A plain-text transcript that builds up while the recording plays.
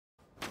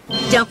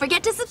Don't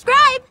forget to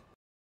subscribe!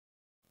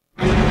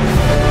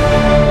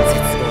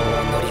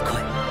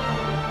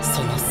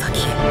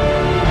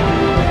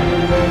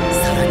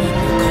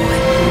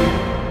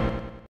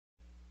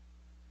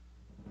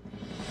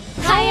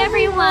 Hi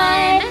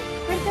everyone!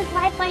 Princess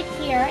Lifelike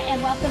here,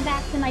 and welcome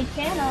back to my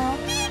channel.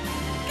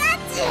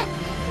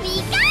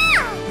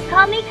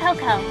 Call me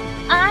Coco.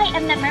 I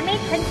am the mermaid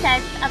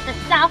princess of the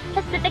South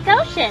Pacific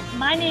Ocean.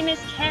 My name is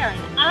Karen.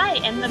 I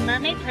am the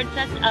mermaid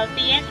princess of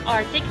the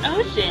Antarctic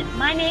Ocean.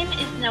 My name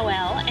is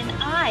Noelle, and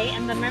I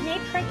am the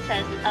mermaid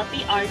princess of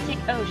the Arctic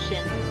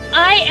Ocean.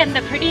 I am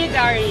the pretty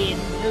guardian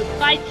who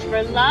fights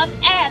for love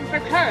and for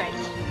courage.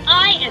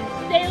 I am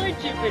Sailor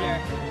Jupiter.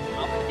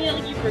 I'll feel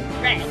you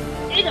regret.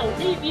 It'll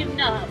leave you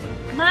numb.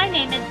 My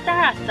name is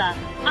Sarasa.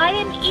 I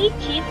am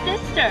E.T.'s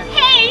sister.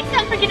 Hey,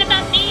 don't forget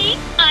about me.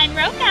 I'm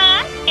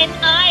Roka, and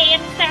I am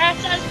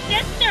Sarasa's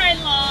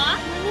sister-in-law.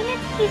 My name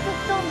is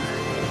Kisosoma.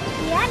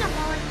 The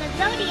animal in the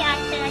zodiac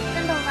that I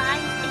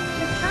symbolize is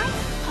the sun.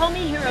 Call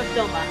me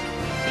Hirosoma.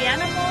 The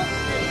animal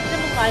that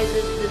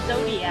symbolizes the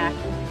zodiac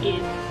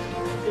is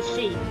the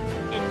sheep,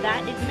 and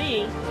that is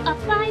me. A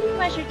fine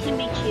pleasure to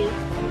meet you.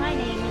 My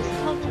name is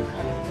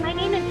Kotoko. My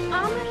name is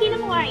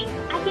Amukinamori.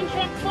 I can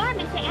transform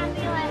into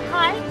Amulet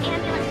Heart,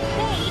 Amulet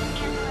Spade,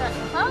 Amulet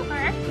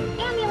Clover,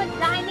 Amulet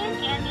Diamond,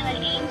 Amulet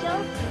Angel,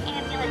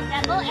 Amulet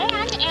Devil,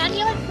 and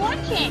Amulet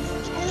Fortune.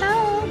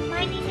 Hello,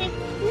 my name is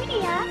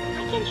Udia.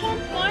 I can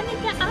transform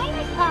into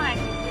Iris Heart.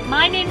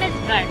 My name is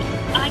Garth.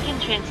 I can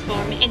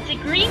transform into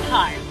Green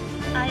Heart.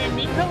 I am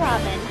Miko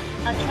Robin,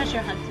 a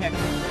treasure hunter.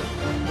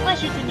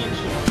 Pleasure to meet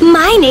you.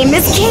 My name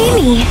is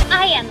Kaylee.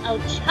 I am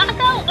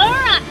Ochako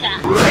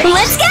Uraka.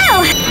 Let's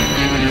go!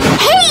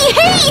 Hey!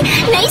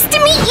 Nice to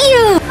meet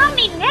you! Call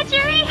me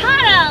Nejiri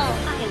Haro.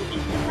 I am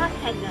Isaka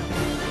Tenno.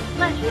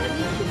 Pleasure to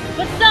meet you.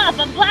 What's up,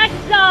 a black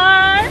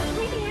star?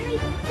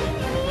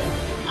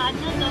 I'm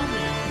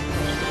Nozomi.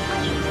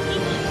 Pleasure to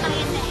meet you. I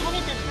am the head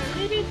of the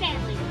Furudu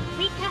family.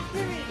 Rika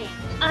Furudu.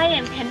 I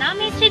am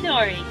Kaname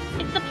Chidori.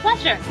 It's a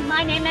pleasure.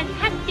 My name is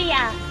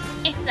Hestia.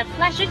 It's a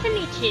pleasure to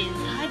meet you.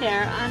 Hi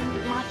there, I'm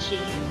Machi.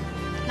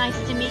 Nice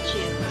to meet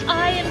you.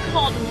 I am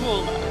called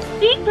Mula.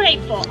 Be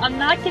grateful, I'm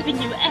not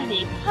giving you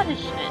any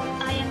punishment.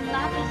 I am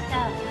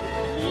Lapicel.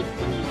 Pleased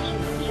to meet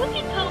you. You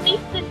can call me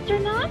Sister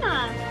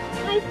Nana.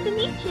 Nice to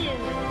meet you.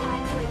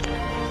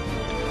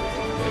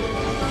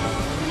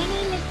 My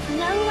name is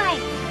Snow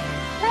White.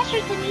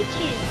 Pleasure to meet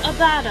you.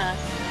 About us,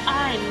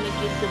 I'm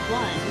Mikisa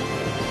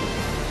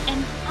 1.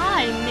 And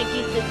I'm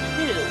Mikisa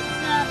 2.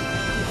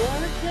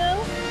 Boruto?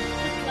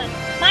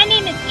 My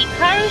name is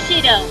Hikaru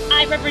Shido.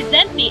 I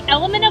represent the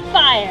element of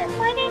fire.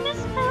 My name is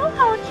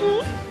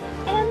Fuhochi,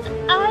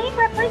 and I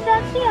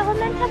represent the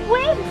element of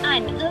wind.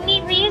 I'm Umi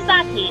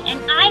Ryuzaki,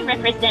 and I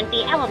represent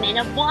the element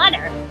of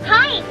water.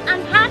 Hi,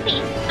 I'm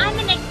Happy. I'm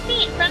an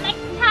Exceed from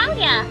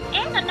Italia,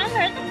 and a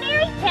member of the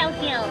Fairy Tale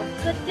Guild.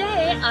 Good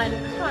day, I'm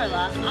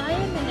Carla. I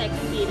am an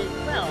Exceed as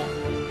well,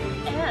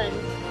 and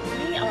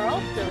we are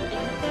also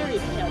in the Fairy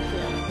Tale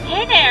Guild.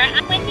 Hey there,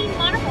 I'm Wendy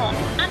Marvel.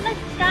 I'm a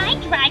Sky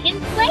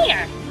Dragon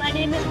Slayer. My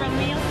name is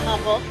Romeo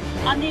Campbell.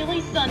 I'm the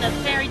only son of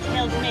Fairy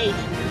Tale's mage,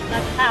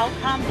 Macau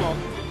Campbell.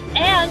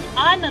 And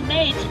I'm a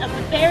mage of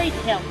the Fairy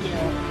Tale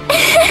Guild.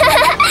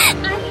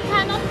 I'm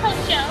Hannah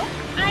Pocho.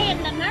 I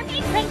am the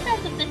mermaid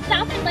princess of the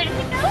South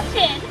Atlantic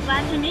Ocean.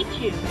 Glad to meet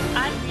you.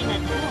 I'm Rina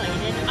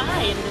Toyn, and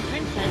I am the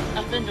princess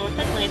of the North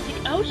Atlantic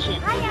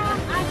Ocean. Hiya,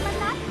 I'm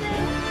Manatsu.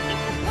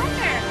 It's a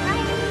pleasure. Hi,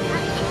 I'm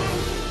Anne.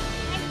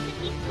 Nice to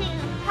meet you.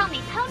 Call me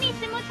Pony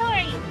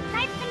Sumotori.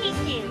 Nice to meet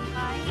you.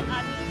 Hi,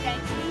 I'm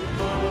Zenki.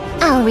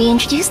 I'll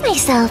reintroduce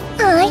myself.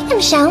 I am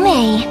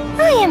Xiaomei.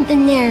 I am the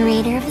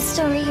narrator of the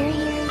story you're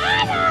hearing.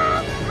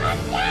 Anna! I'm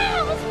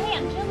down! Hey,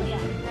 I'm Julia.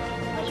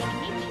 Pleasure to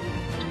meet you.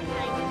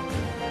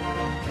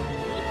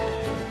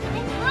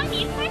 I'm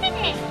Connie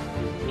Ferdinand.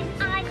 And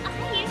I'm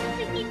Ayu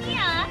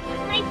Tsukimiya.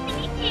 Nice to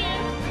meet you.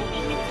 My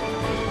name is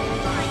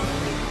Mine.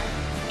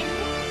 And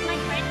this is my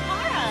friend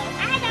Taro.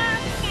 Adam!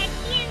 And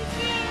you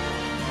too!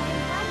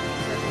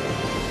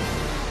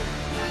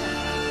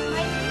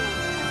 My name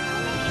is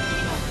Akane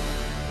Ichiro.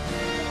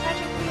 It's a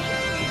pleasure to meet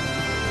you.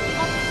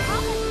 Also,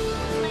 Thomas,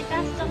 my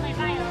best on my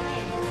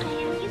violin. I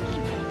am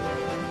Yukime.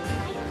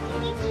 Nice to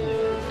meet you.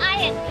 I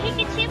am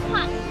Pikachu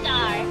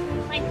Popstar.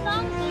 My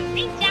songs will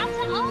reach out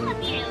to all of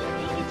you.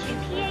 Pikachu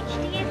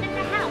PhD is in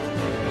the house.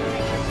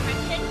 My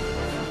prescription,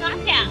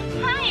 knockout.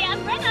 Hi,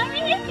 I'm Rena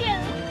Ryukyu.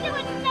 You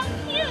look so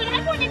cute. I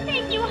want to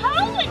take you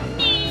home with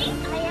me.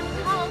 I am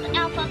called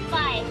Alpha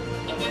 5.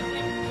 It is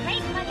a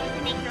great pleasure to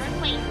make your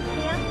acquaintance.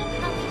 They also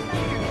call me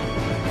Spider.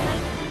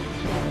 Nice to meet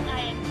you.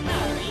 I am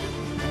Kaori.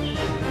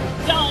 Please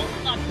don't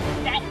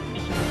upset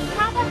me.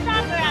 Papa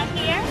Sakura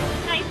here.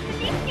 Nice to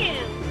meet you.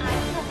 I'm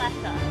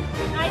Celesta.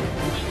 Nice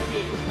to meet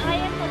you. I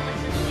am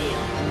Melissa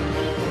Shield.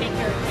 Please make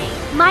your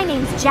acquaintance. My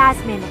name's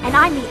Jasmine, and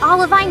I'm the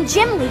Olivine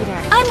Gym Leader.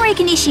 I'm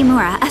Reika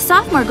Nishimura, a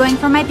sophomore going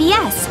for my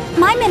BS.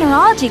 My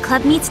mineralogy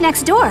club meets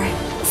next door.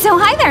 So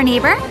hi there,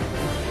 neighbor.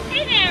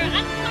 Hey there,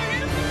 I'm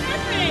Carter from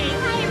Redray.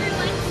 Hi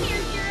everyone,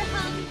 here's your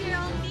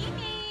homegirl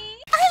Mimi.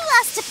 I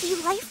lost a few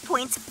life points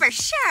points for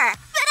sure,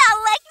 but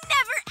I'll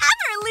never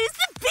ever lose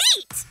the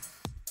beat!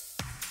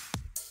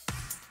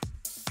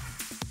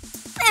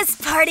 This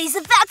party's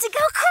about to go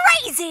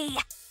crazy!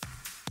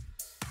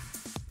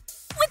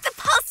 With the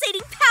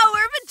pulsating power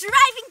of a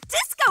driving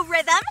disco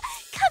rhythm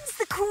comes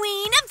the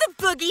queen of the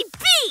boogie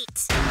beat!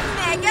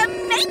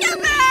 Mega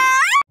Man!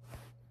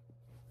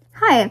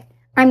 Hi,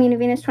 I'm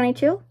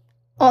UniVenus22,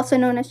 also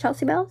known as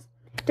Chelsea Bells,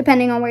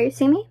 depending on where you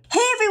see me.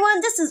 Hey everyone,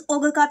 this is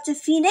Oglecopter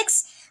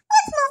Phoenix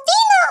with Movino!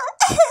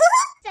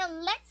 So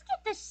let's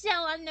get the show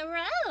on the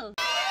road.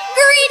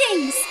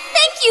 Greetings!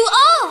 Thank you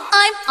all!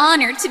 I'm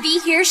honored to be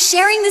here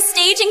sharing the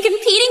stage and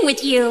competing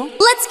with you.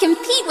 Let's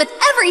compete with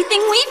everything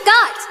we've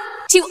got.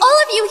 To all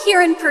of you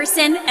here in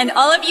person and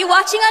all of you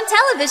watching on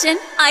television,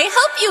 I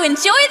hope you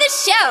enjoy the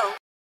show.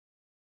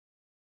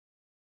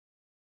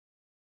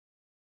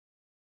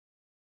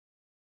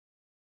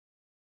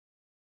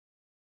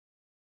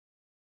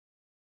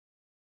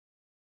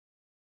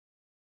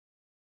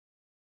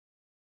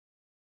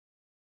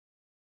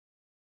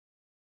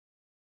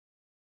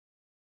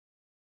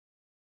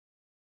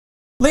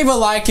 Leave a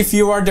like if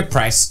you are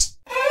depressed.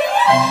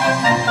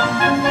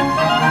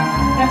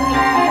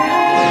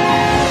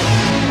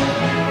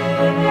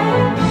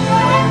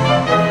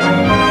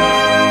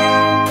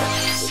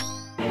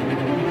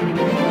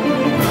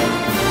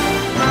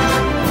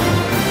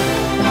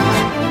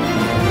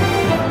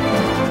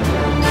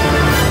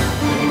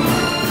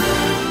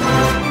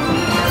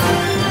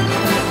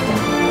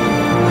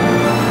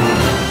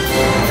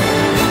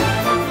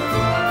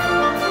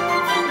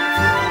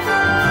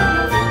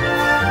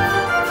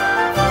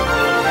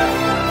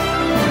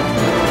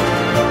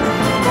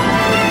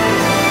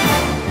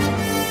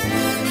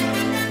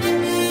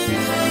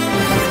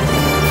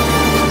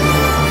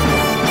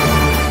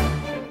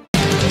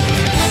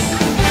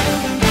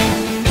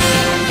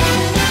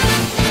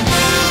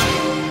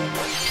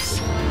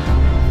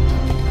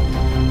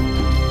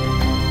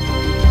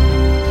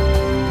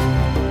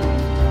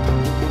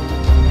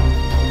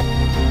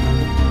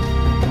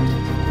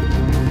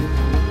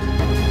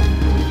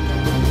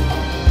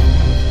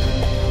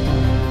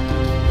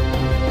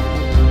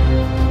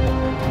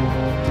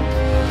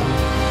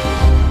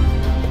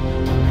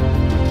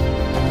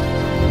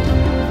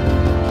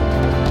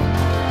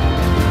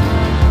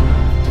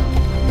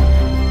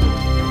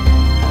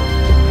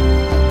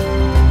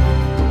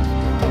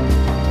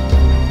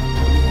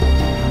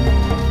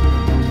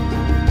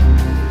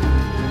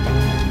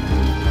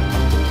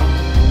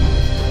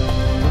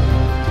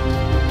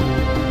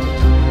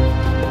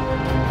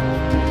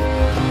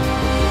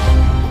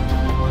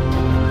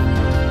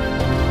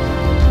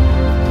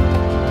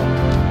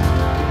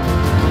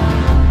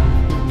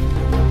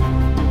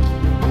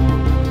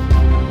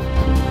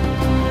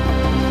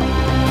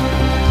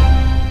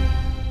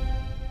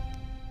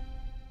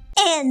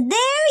 And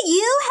there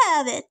you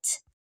have it!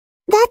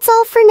 That's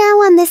all for now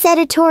on this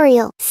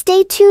editorial.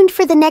 Stay tuned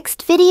for the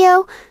next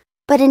video,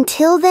 but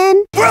until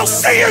then... We'll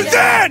see you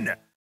then!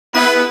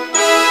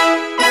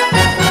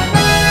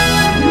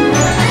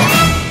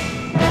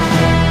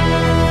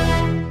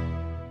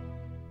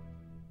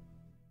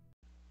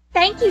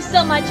 Thank you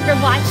so much for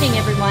watching,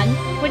 everyone.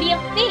 What do you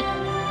think?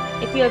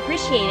 If you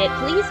appreciate it,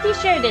 please be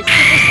sure to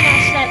super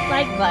smash that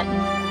like button.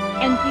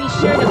 And be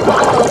sure to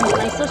follow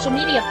my social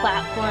media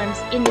platforms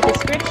in the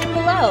description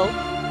below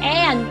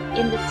and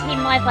in the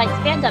Team Lifelike's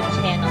Fandubs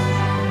channels.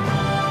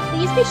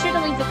 Please be sure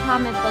to leave a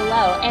comment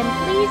below and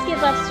please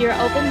give us your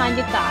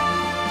open-minded thoughts.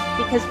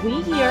 Because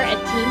we here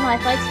at Team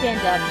Lifelike's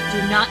Fandubs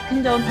do not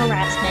condone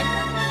harassment,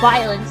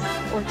 violence,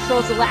 or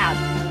trolls allowed,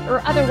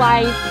 or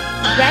otherwise,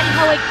 Red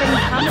Hoek from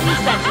Comedy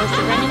Central's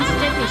The Ren and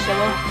Stimpy Show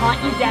will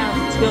haunt you down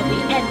till the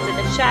ends of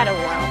the Shadow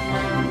World.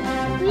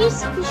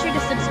 Please be sure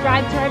to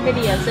subscribe to our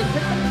videos and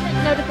click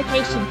the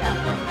notification bell.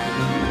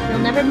 You'll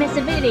never miss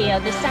a video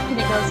the second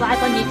it goes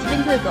live on YouTube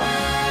and Google.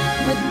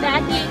 With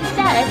that being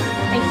said,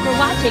 thanks for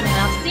watching and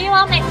I'll see you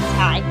all next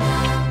time.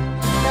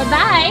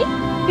 Bye-bye!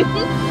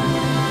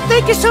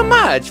 Thank you so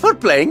much for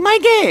playing my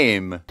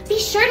game! Be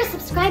sure to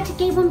subscribe to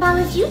Gabe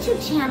Wimballa's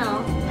YouTube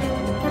channel.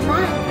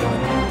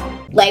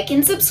 Goodbye. Like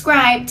and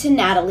subscribe to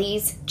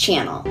Natalie's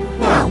channel.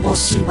 Well, we'll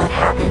see what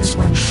happens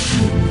when she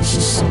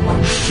loses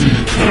someone she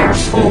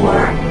cares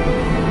for.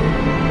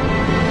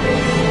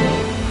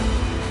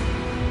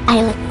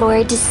 I look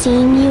forward to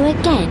seeing you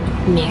again,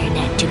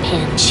 Marinette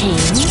Dupin Chain.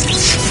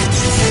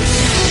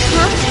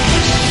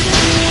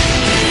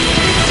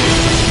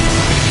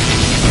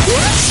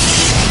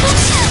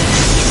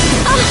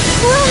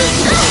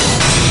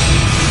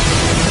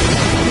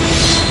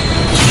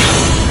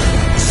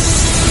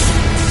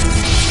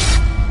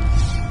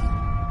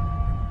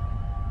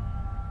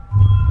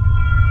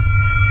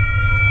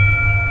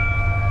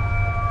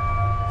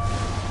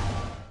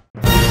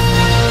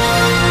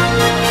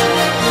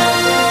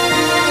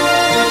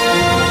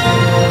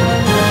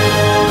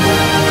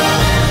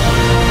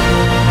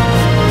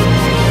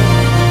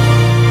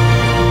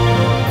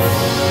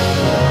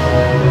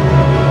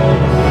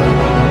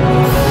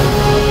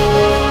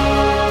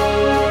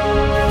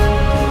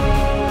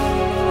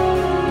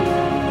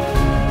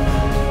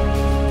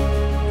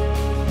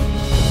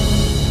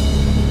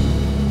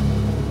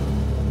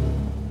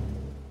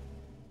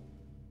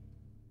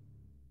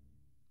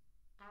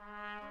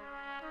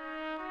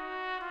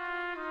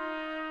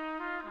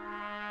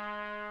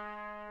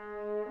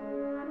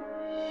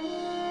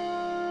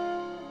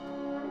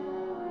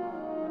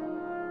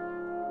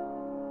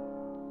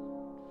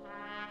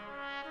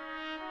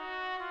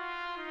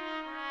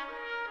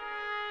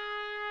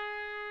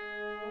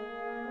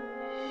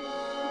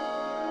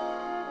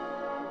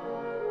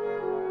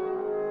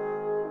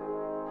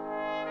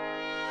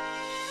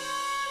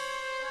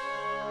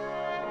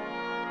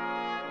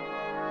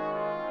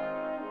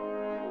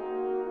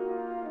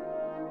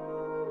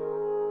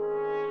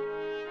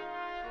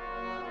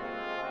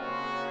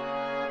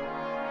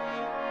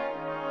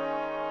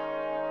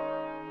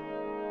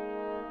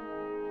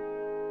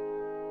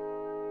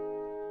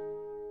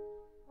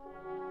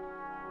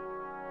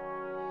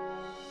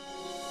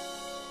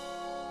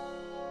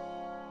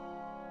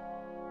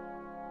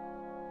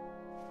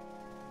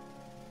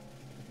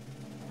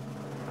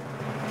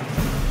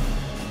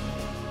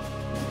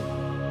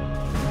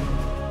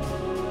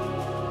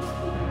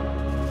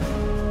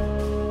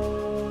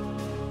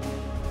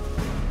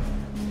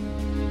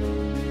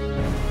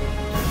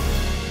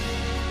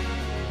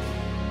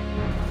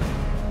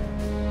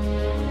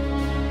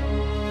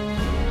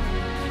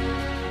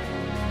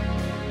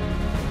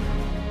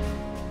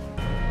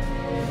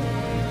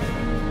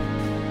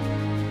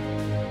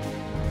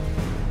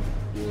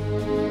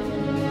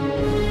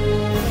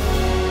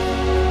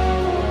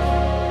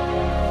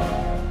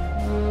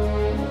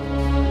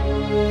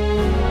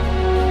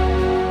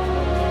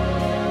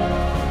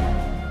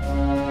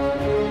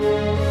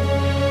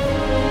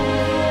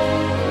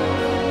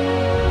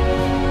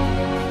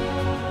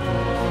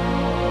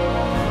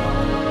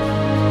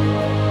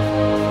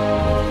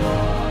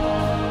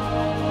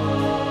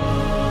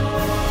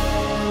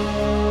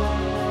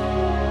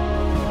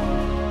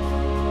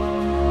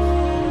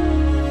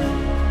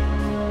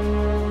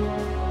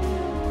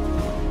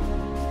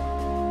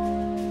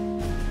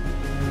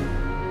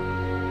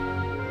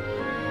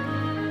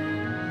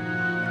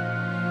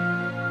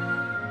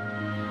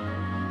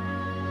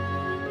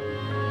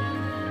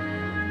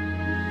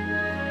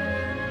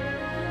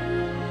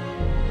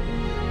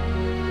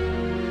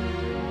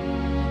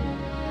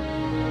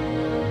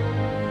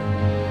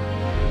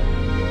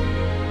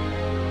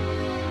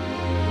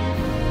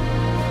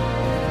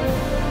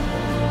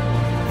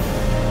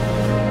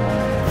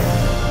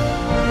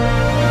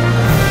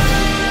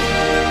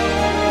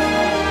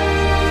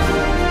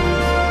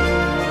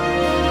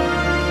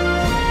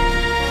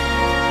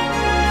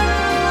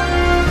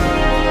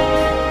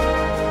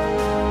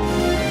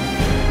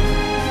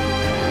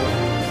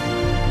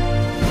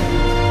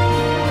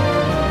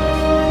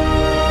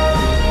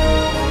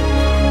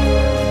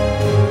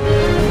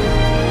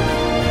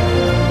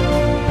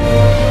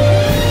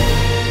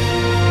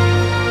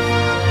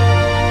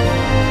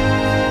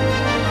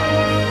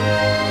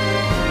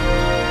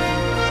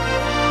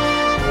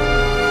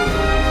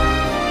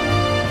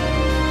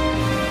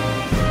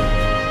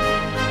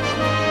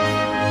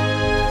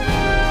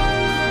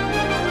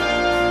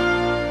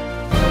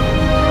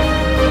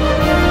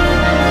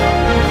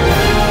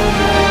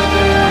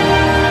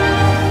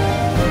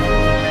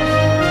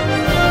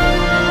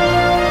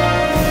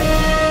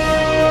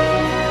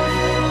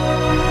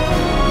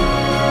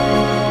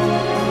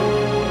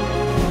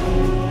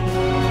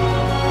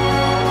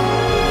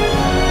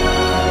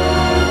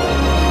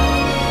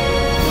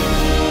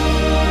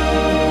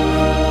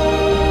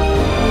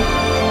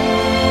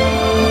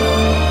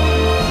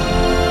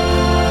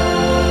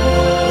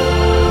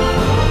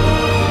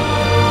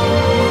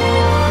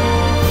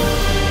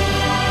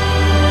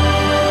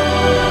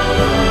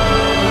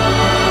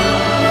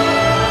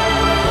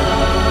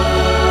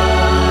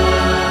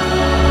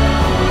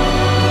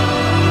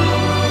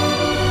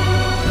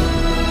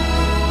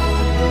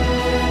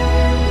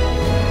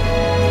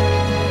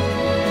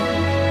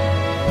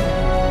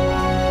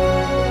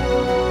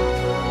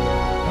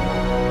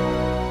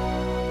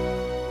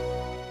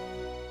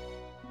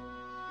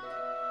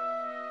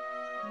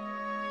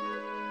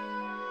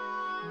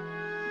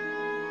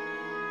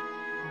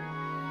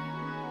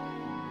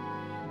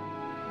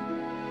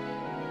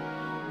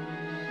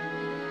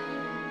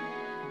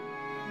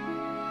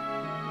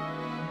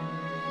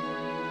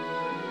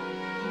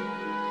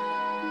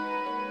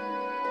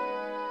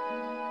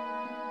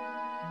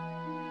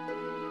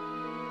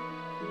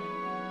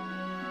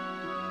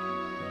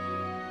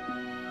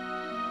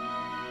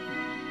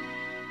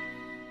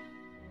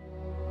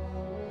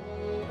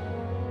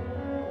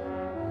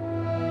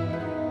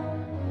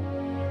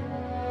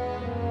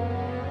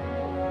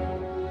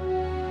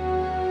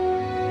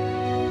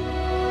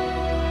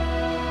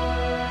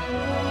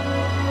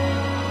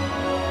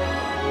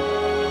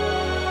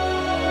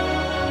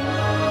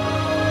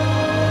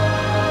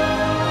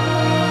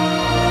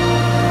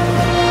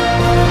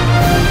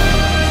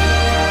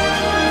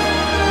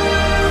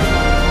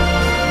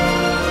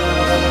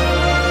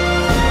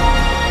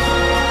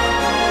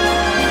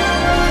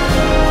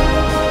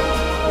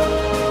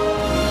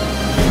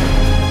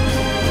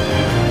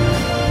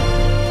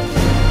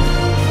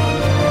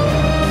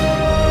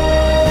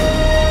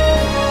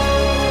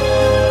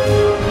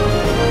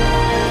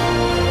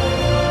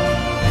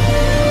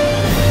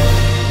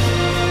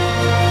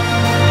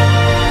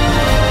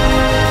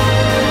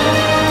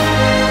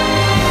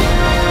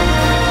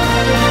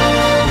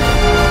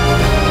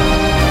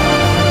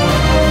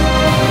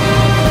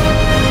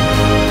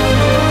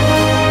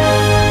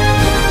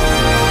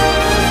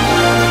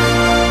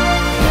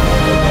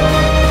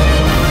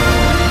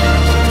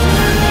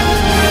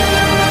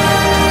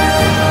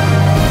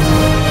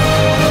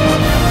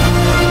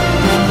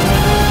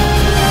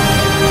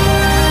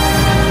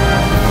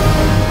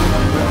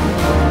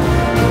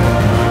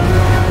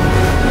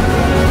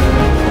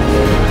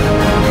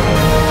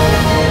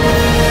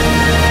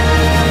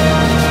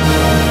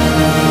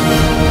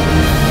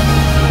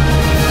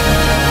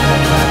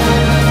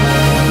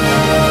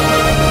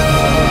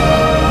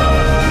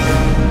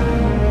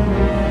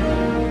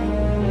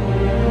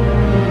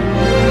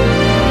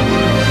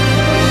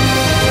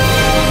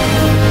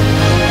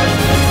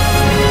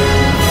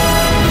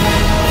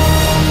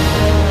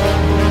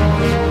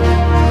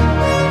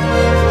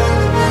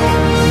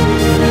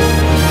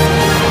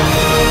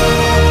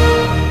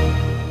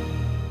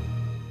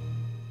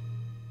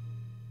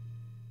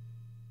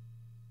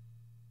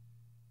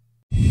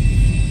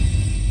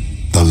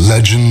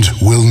 legend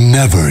will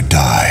never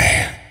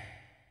die.